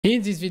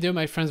In this video,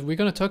 my friends, we're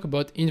going to talk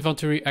about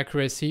inventory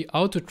accuracy,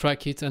 how to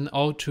track it and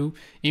how to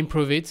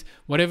improve it,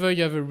 whatever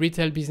you have a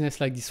retail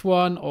business like this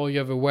one, or you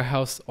have a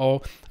warehouse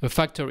or a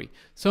factory.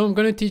 So I'm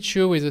going to teach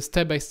you with a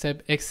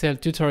step-by-step Excel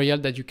tutorial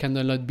that you can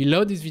download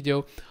below this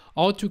video,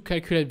 how to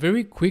calculate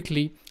very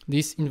quickly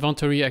this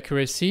inventory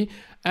accuracy.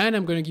 And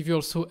I'm going to give you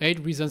also 8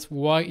 reasons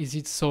why is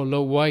it so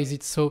low, why is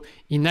it so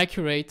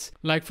inaccurate.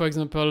 Like for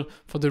example,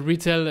 for the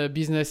retail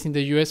business in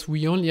the US,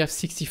 we only have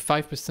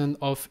 65%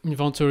 of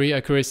inventory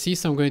accuracy.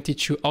 So I'm going to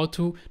teach you how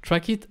to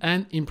track it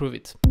and improve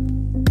it.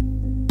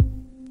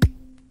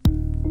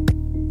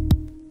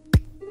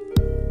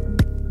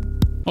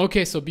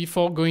 Okay, so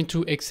before going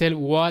to Excel,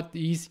 what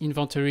is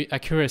inventory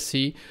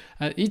accuracy?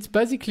 It's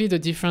basically the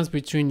difference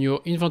between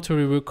your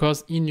inventory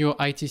records in your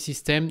IT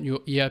system, your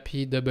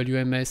ERP,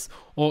 WMS,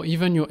 or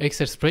even your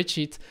Excel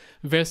spreadsheet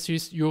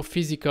versus your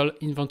physical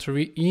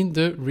inventory in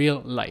the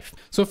real life.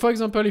 So for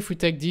example, if we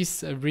take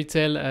this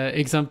retail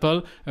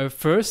example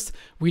first,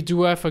 we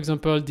do have, for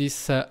example,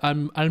 this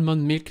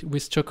almond milk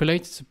with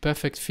chocolate. It's a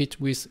perfect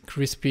fit with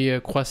crispy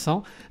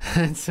croissant.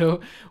 And so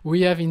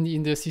we have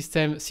in the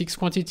system 6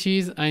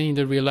 quantities, and in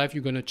the real life,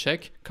 you're going to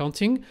check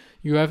counting.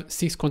 You have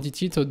 6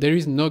 quantities, so there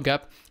is no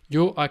gap.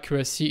 Your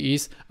accuracy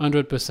is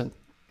 100%.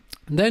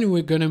 Then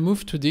we're going to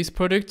move to this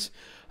product.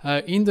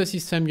 In the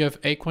system, you have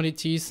 8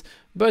 quantities,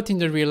 but in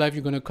the real life,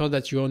 you're going to count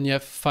that you only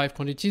have 5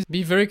 quantities.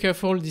 Be very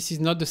careful. This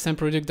is not the same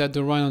product that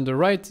the one on the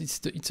right.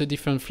 It's a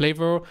different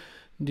flavor.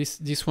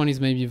 This one is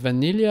maybe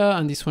vanilla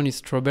and this one is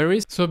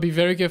strawberries. So be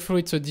very careful.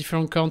 It's a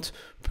different count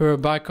per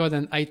barcode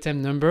and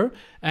item number.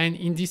 And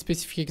in this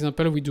specific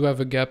example, we do have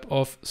a gap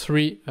of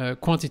 3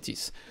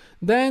 quantities.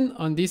 Then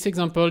on this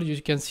example,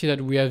 you can see that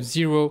we have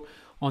 0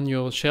 on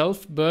your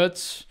shelf,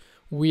 but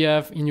we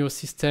have in your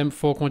system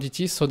 4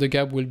 quantities. So the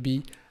gap will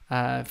be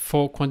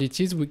 4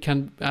 quantities. We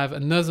can have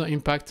another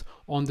impact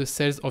on the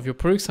sales of your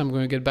products. I'm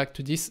going to get back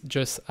to this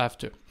just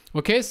after.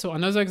 Okay, so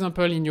another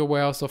example in your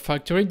warehouse or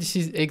factory, this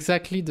is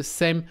exactly the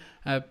same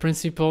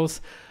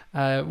principles.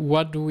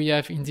 What do we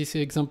have in this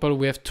example?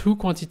 We have 2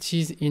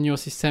 quantities in your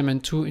system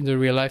and 2 in the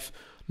real life,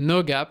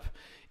 no gap.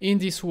 In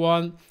this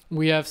one,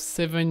 we have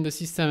 7 in the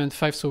system and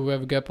 5, so we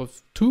have a gap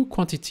of 2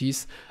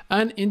 quantities.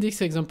 And in this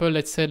example,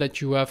 let's say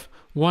that you have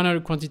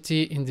 100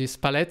 quantity in this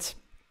pallet,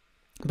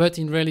 but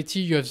in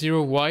reality, you have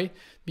 0. Why?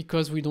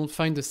 Because we don't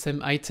find the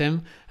same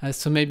item.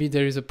 So maybe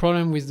there is a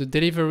problem with the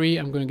delivery.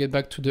 I'm going to get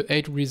back to the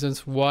 8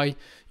 reasons why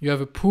you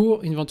have a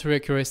poor inventory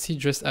accuracy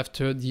just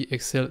after the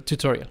Excel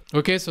tutorial.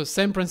 Okay, so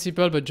same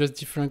principle, but just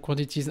different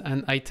quantities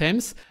and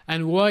items.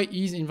 And why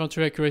is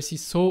inventory accuracy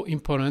so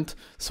important?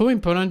 So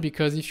important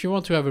because if you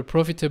want to have a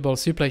profitable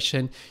supply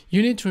chain,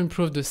 you need to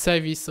improve the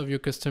service of your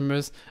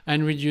customers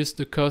and reduce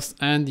the cost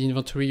and the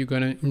inventory you're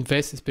going to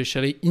invest,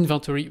 especially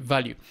inventory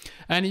value.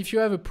 And if you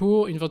have a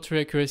poor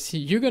inventory accuracy,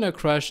 you're going to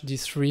crash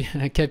these 3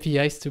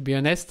 KPIs, to be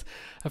honest.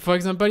 For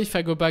example, if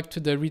I go back to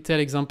the retail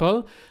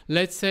example,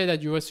 let's say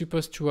that you were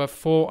supposed to have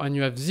 4 and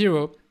you have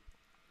 0.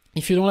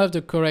 If you don't have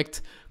the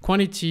correct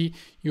quantity,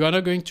 you are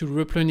not going to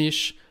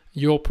replenish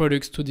your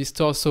products to the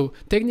store. So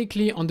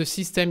technically on the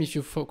system, if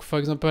you, for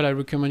example, I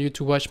recommend you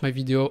to watch my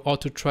video or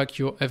to track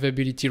your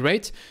availability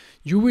rate,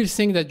 you will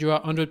think that you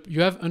have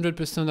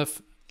 100%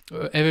 of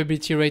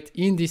availability rate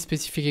in this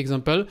specific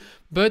example,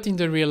 but in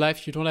the real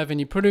life, you don't have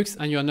any products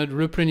and you are not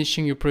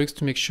replenishing your products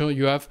to make sure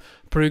you have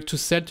product to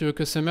sell to your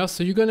customers.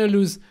 So you're going to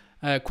lose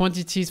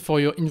quantities for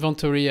your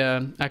inventory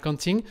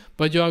accounting,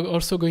 but you are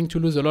also going to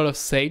lose a lot of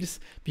sales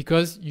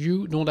because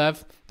you don't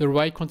have the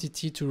right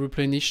quantity to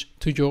replenish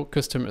to your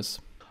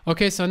customers.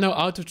 Okay, so now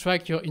how to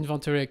track your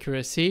inventory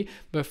accuracy.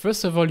 But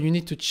first of all, you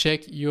need to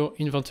check your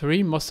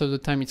inventory. Most of the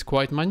time it's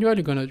quite manual.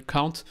 You're going to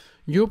count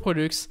your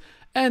products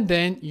and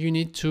then you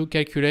need to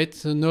calculate.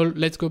 So now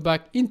let's go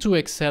back into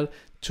Excel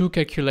to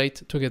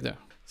calculate together.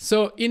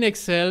 So in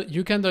Excel,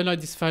 you can download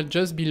this file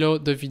just below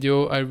the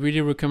video. I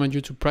really recommend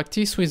you to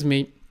practice with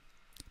me.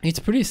 It's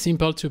pretty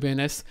simple, to be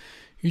honest.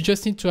 You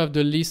just need to have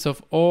the list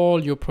of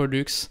all your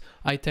products,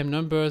 item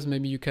numbers.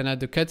 Maybe you can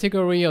add the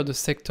category or the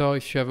sector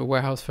if you have a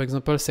warehouse, for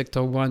example,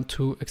 sector 1,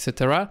 2,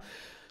 etc.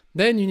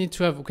 Then you need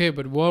to have, okay,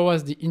 but what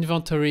was the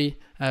inventory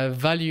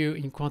value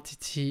in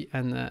quantity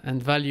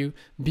and value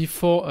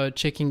before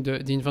checking the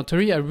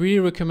inventory? I really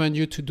recommend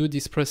you to do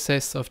this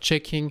process of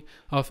checking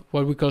of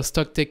what we call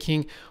stock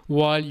taking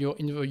while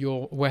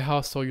your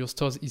warehouse or your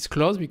stores is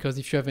closed, because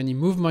if you have any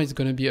movement, it's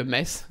going to be a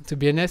mess, to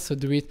be honest. So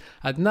do it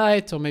at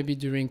night or maybe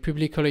during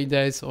public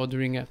holidays or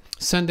during a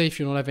Sunday if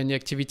you don't have any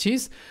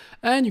activities.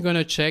 And you're going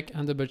to check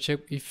and double check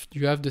if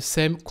you have the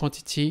same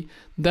quantity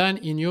than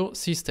in your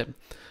system.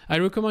 I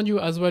recommend you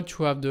as well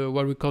to have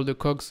what we call the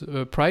COGS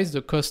price,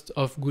 the cost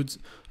of goods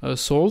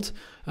sold,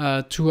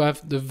 to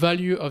have the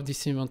value of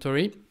this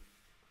inventory.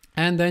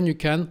 And then you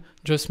can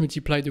just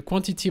multiply the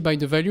quantity by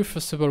the value.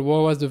 First of all,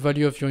 what was the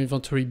value of your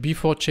inventory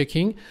before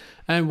checking?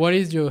 And what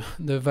is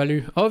the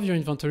value of your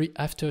inventory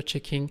after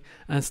checking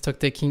and stock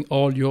taking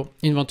all your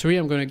inventory?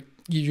 I'm going to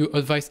give you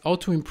advice how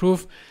to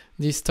improve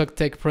this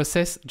Stocktake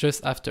process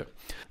just after.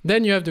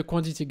 Then you have the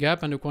quantity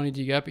gap, and the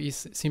quantity gap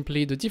is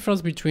simply the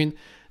difference between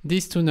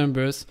these two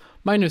numbers,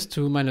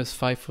 -2,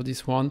 -5 for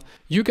this one.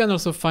 You can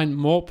also find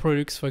more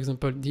products. For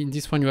example, in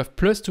this one, you have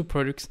 +2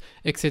 products,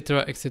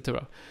 etc.,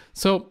 etc.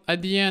 So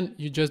at the end,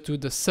 you just do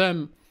the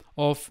sum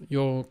of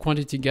your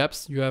quantity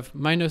gaps. You have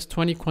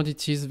 -20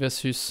 quantities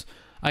versus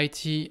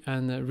IT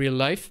and real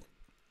life.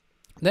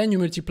 Then you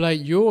multiply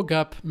your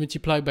gap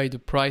multiplied by the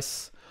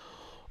price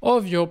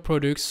of your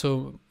products.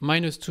 So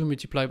 -2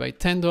 multiplied by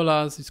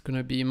 $10, it's going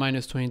to be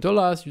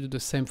 -$20. You do the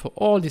same for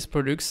all these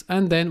products.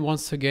 And then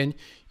once again,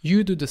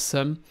 you do the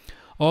sum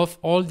of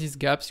all these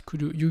gaps.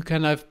 You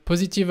can have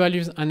positive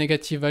values and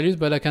negative values,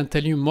 but I can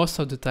tell you most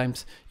of the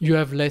times you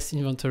have less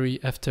inventory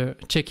after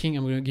checking.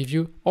 I'm going to give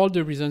you all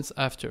the reasons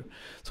after.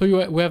 So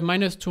we have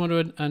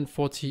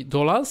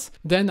 -$240.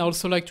 Then I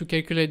also like to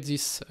calculate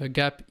this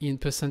gap in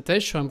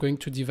percentage. So I'm going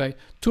to divide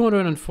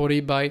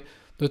 240 by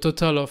the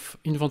total of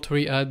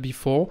inventory I had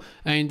before.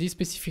 And in these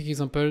specific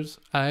examples,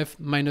 I have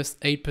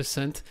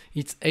 -8%.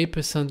 It's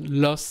 8%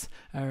 loss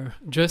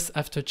just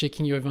after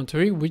checking your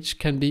inventory, which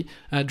can be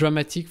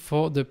dramatic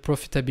for the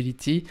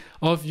profitability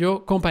of your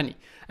company.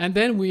 And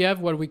then we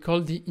have what we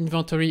call the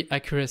inventory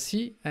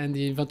accuracy. And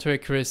the inventory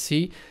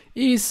accuracy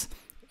is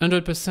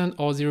 100%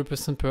 or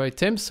 0% per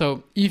item.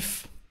 So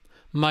if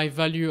my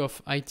value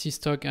of IT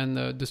stock and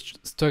the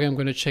stock I'm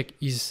going to check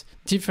is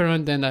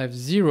different, then I have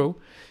 0.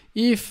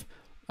 If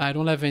I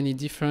don't have any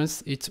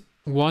difference, it's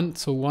 1,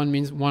 so 1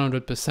 means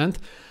 100%.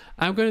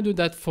 I'm going to do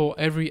that for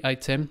every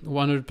item,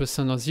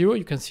 100% or 0.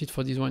 You can see it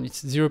for this one,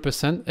 it's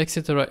 0%,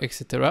 etc.,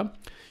 etc.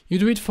 You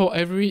do it for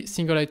every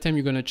single item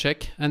you're going to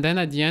check, and then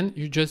at the end,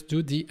 you just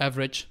do the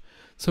average.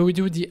 So we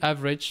do the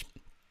average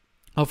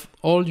of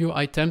all your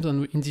items,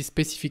 and in this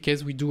specific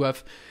case, we do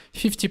have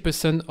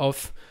 50%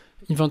 of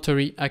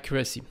inventory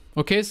accuracy.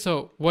 Okay,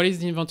 so what is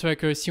the inventory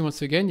accuracy?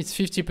 Once again, it's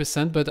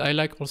 50%, but I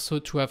like also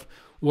to have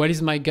what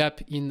is my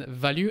gap in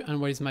value and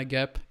what is my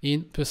gap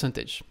in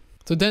percentage.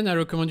 So then I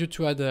recommend you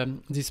to add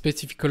these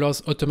specific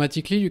colors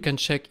automatically. You can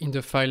check in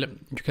the file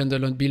you can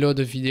download below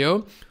the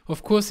video.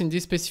 Of course, in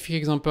this specific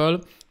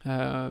example,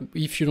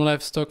 if you don't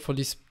have stock for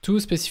these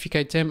two specific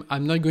items,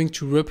 I'm not going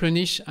to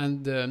replenish,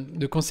 and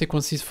the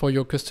consequences for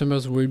your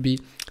customers will be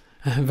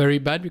very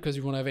bad because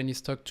you won't have any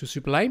stock to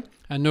supply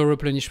and no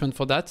replenishment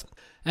for that.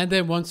 And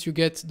then once you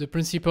get the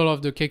principle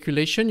of the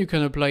calculation, you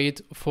can apply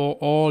it for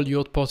all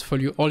your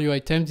portfolio, all your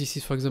items. This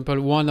is, for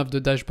example, one of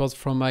the dashboards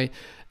from my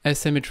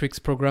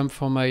SMetrics program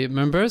for my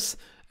members.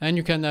 And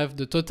you can have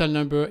the total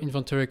number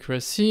inventory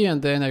accuracy.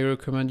 And then I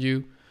recommend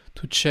you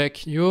to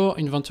check your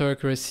inventory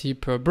accuracy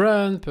per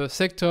brand, per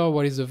sector.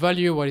 What is the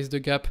value? What is the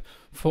gap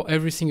for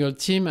every single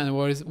team? And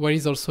what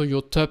is also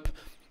your top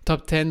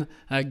 10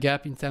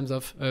 gap in terms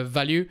of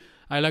value.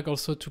 I like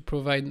also to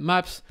provide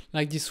maps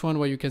like this one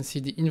where you can see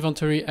the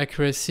inventory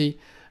accuracy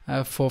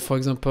for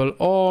example,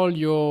 all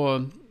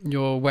your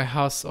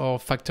warehouse or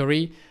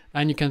factory,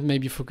 and you can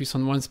maybe focus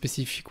on one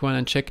specific one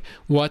and check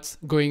what's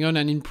going on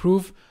and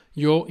improve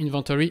your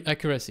inventory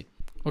accuracy.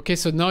 Okay,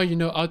 so now you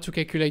know how to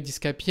calculate this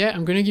KPI.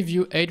 I'm going to give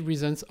you 8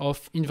 reasons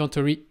of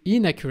inventory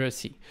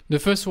inaccuracy. The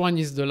first one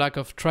is the lack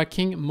of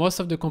tracking. Most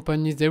of the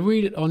companies, they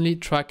will only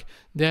track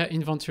their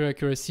inventory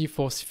accuracy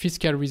for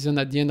fiscal reason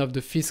at the end of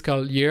the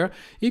fiscal year.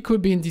 It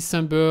could be in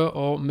December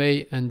or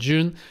May and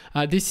June.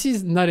 This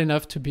is not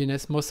enough, to be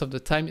honest, most of the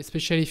time,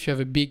 especially if you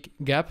have a big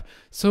gap.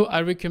 So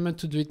I recommend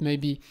to do it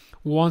maybe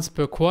once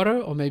per quarter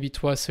or maybe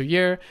twice a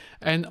year.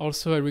 And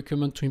also I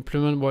recommend to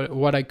implement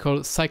what I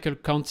call cycle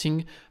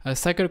counting.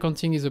 Cycle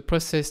counting is a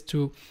process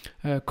to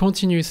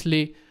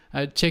continuously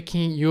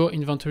checking your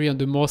inventory on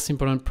the most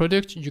important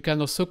product. You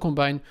can also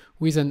combine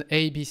with an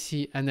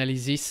ABC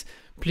analysis.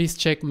 Please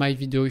check my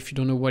video if you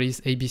don't know what is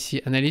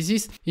ABC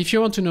analysis. If you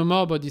want to know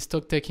more about the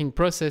stock taking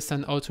process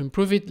and how to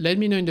improve it, let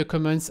me know in the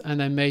comments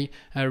and I may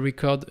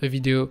record a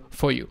video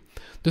for you.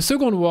 The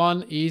second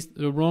one is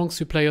the wrong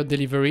supplier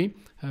delivery.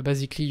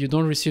 Basically, you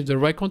don't receive the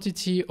right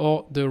quantity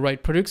or the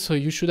right product, so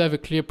you should have a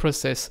clear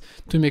process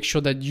to make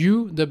sure that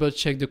you double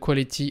check the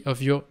quality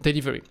of your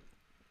delivery.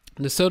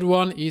 The third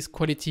one is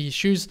quality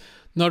issues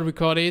not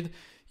recorded.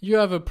 You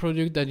have a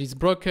product that is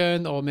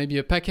broken, or maybe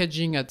a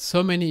packaging had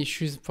so many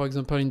issues, for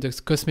example, in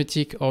the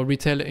cosmetic or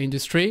retail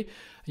industry.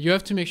 You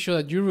have to make sure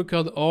that you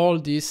record all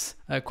these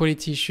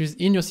quality issues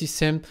in your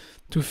system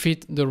to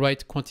fit the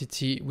right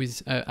quantity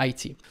with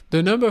IT.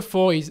 The number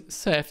 4 is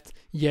theft.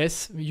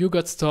 Yes, you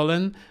got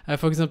stolen.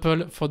 For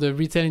example, for the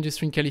retail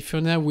industry in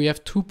California, we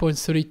have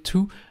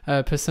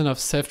 2.32% of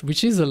theft,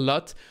 which is a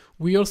lot.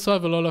 We also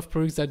have a lot of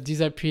products that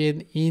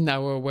disappeared in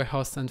our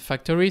warehouse and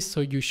factories,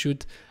 so you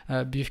should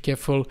be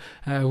careful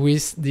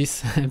with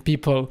these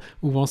people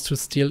who wants to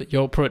steal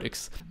your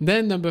products.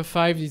 Then number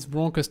 5 is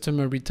wrong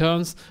customer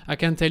returns. I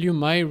can tell you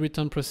my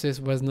return process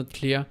was not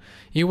clear.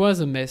 It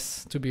was a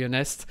mess, to be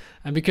honest,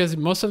 and because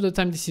most of the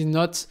time this is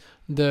not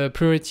the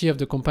priority of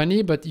the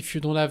company, but if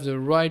you don't have the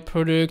right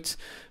product,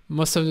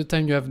 Most of the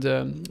time you have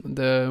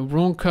the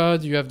wrong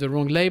code, you have the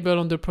wrong label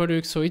on the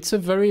product. So it's a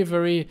very,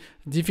 very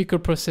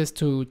difficult process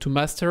to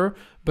master,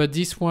 but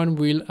this one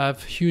will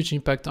have huge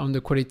impact on the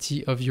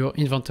quality of your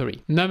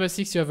inventory. Number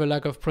 6, you have a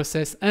lack of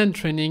process and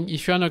training.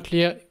 If you are not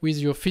clear with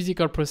your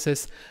physical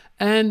process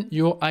and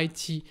your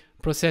IT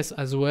process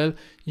as well,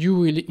 you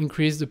will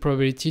increase the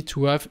probability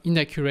to have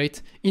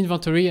inaccurate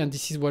inventory. And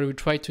this is what we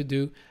try to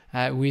do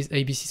with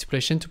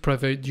AbcSupplyChain, to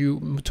provide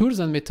you tools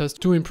and methods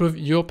to improve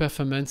your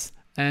performance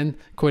and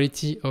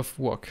quality of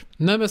work.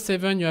 Number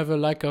 7, you have a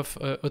lack of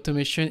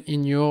automation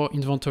in your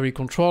inventory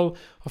control.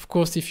 Of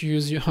course, if you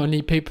use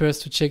only papers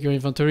to check your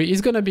inventory, it's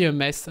going to be a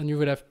mess and you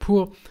will have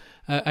poor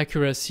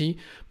accuracy.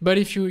 But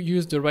if you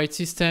use the right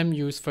system,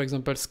 use for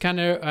example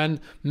scanner, and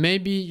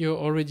maybe you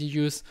already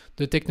use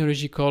the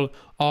technology called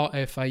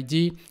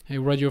RFID,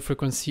 radio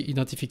frequency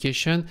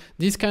identification,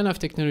 this kind of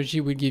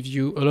technology will give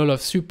you a lot of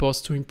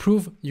supports to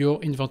improve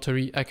your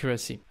inventory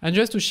accuracy. And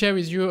just to share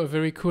with you a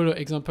very cool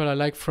example I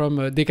like from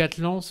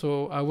Decathlon.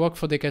 So I worked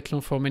for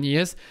Decathlon for many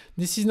years.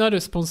 This is not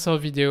a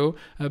sponsored video,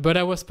 but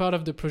I was part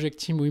of the project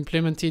team who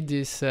implemented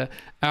this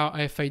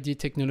RFID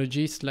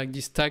technologies like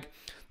this tag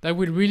that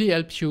will really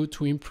help you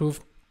to improve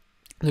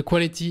the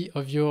quality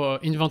of your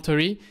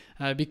inventory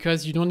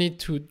because you don't need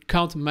to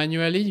count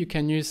manually. You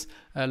can use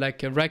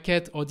like a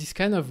racket or this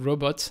kind of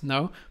robot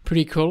now,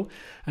 pretty cool.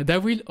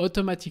 That will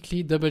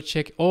automatically double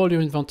check all your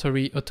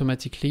inventory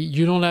automatically.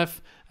 You don't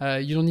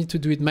need to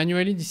do it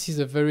manually. This is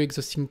a very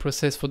exhausting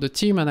process for the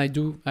team, and I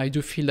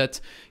do feel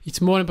that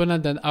it's more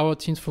important that our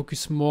teams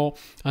focus more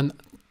on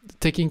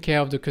taking care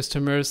of the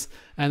customers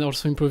and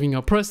also improving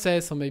our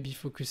process, or maybe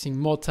focusing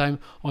more time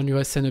on your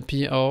S&OP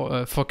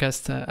or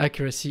forecast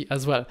accuracy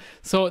as well.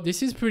 So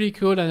this is pretty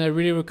cool, and I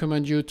really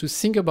recommend you to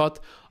think about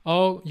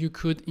how you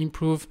could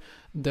improve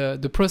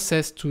the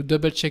process to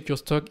double check your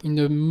stock in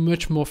a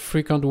much more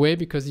frequent way,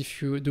 because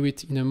if you do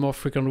it in a more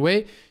frequent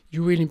way,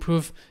 you will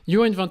improve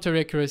your inventory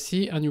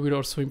accuracy, and you will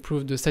also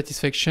improve the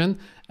satisfaction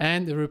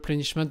and the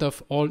replenishment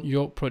of all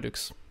your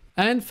products.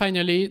 And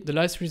finally, the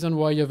last reason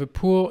why you have a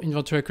poor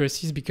inventory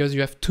accuracy is because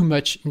you have too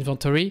much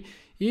inventory.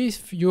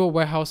 If your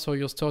warehouse or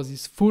your stores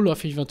is full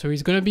of inventory,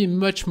 it's going to be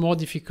much more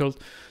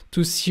difficult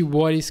to see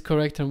what is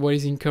correct and what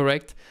is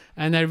incorrect.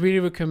 And I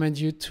really recommend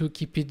you to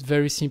keep it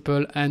very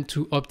simple and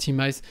to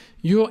optimize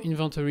your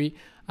inventory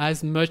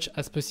as much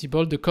as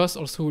possible. The cost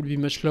also will be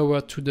much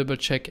lower to double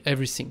check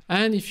everything.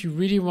 And if you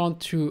really want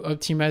to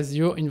optimize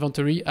your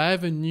inventory, I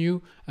have a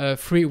new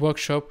free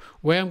workshop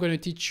where I'm going to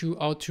teach you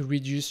how to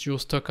reduce your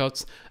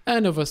stockouts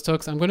and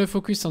overstocks. I'm going to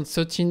focus on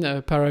certain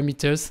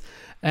parameters,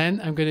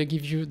 and I'm going to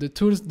give you the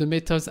tools, the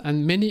methods,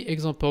 and many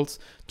examples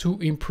to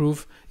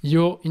improve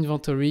your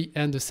inventory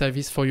and the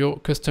service for your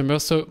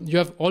customers. So you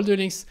have all the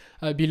links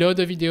below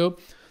the video.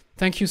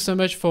 Thank you so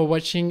much for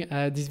watching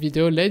this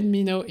video. Let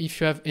me know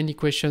if you have any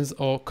questions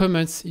or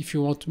comments, if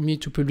you want me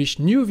to publish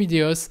new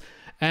videos,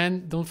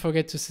 and don't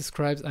forget to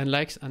subscribe and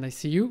like, and I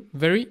see you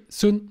very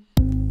soon.